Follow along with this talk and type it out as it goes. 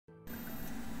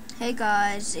Hey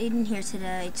guys, Aiden here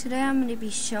today. Today I'm going to be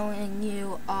showing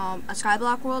you a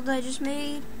skyblock world that I just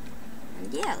made.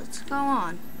 And yeah, let's go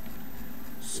on.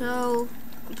 So,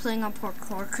 I'm playing on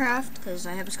Parkourcraft because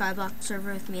I have a skyblock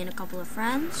server with me and a couple of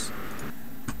friends.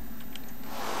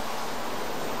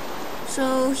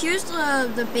 So, here's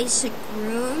the basic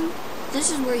room. This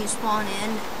is where you spawn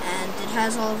in, and it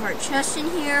has all of our chests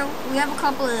in here. We have a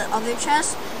couple of other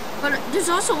chests, but there's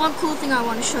also one cool thing I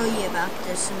want to show you about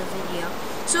this in the video.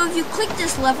 So if you click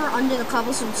this lever under the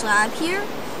cobblestone slab here,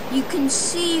 you can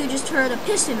see you just heard a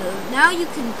piston move. Now you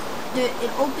can,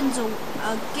 it opens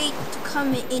a gate to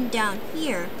come in down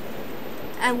here,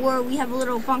 and where we have a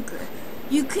little bunker.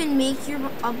 You can make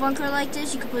a bunker like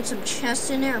this. You can put some chests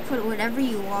in there or put whatever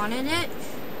you want in it,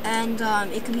 and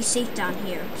it can be safe down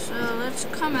here. So let's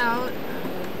come out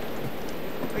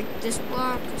and break this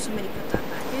block. Somebody put that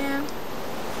back in.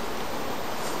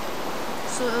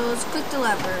 So let's click the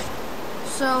lever.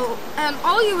 So, and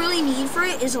all you really need for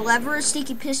it is a lever, a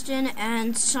sticky piston,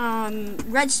 and some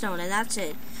redstone, and that's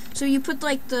it. So you put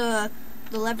like the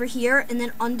lever here, and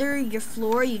then under your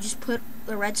floor you just put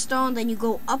the redstone, then you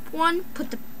go up one, put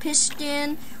the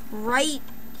piston right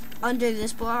under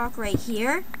this block right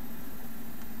here,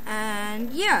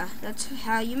 and yeah, that's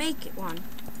how you make it one.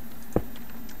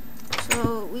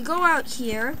 So we go out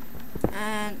here,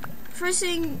 and first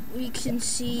thing we can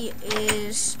see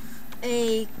is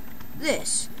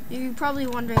this. You're probably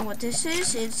wondering what this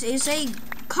is. It's a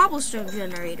cobblestone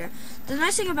generator. The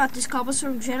nice thing about this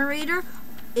cobblestone generator,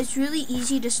 it's really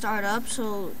easy to start up,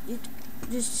 so you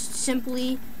just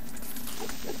simply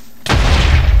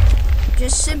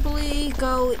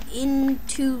go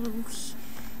into,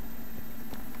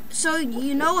 so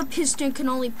you know a piston can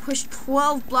only push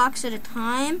 12 blocks at a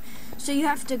time, so you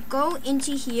have to go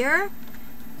into here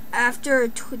after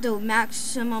the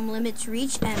maximum limits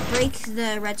reached and break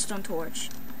the redstone torch.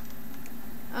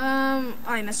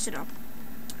 I messed it up.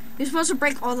 You're supposed to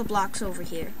break all the blocks over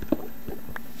here.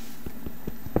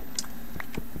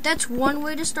 That's one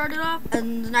way to start it up,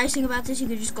 and the nice thing about this, you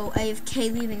can just go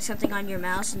AFK leaving something on your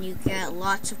mouse and you get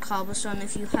lots of cobblestone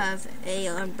if you have a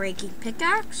unbreaking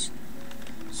pickaxe.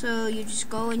 So you just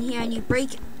go in here and you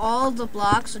break all the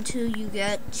blocks until you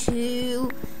get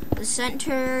to the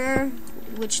center,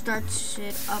 which starts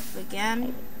it up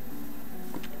again.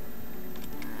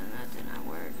 That did not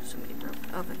work. Somebody broke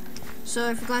it. Okay. So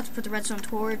I forgot to put the redstone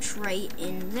torch right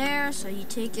in there. So you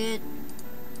take it,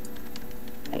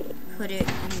 put it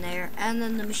in there, and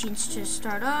then the machines just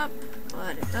start up,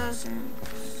 but it doesn't.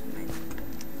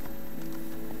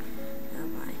 Oh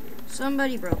my.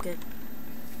 Somebody broke it.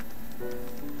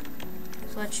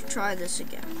 So let's try this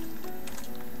again.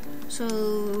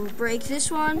 So break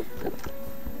this one.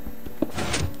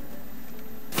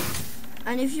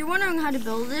 And if you're wondering how to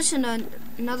build this, in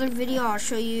another video I'll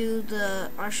show you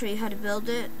how to build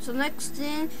it. So next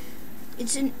thing,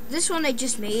 this one I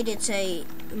just made. It's a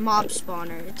mob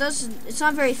spawner. It's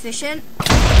not very efficient.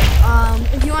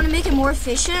 If you want to make it more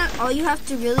efficient, all you have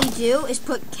to really do is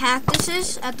put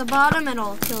cactuses at the bottom and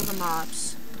it'll kill the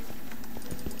mobs.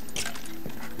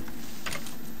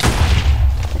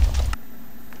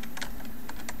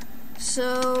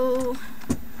 So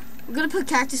we're gonna put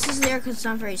cactuses there because it's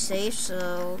not very safe,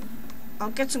 so I'll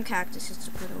get some cactuses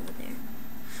to put over there.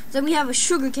 Then we have a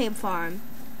sugarcane farm.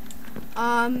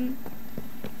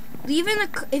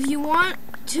 If you want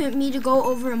me to go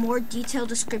over a more detailed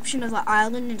description of the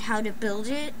island and how to build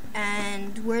it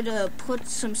and where to put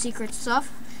some secret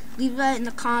stuff, leave that in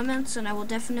the comments and I will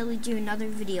definitely do another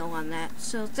video on that.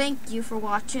 So thank you for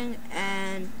watching,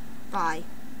 and bye.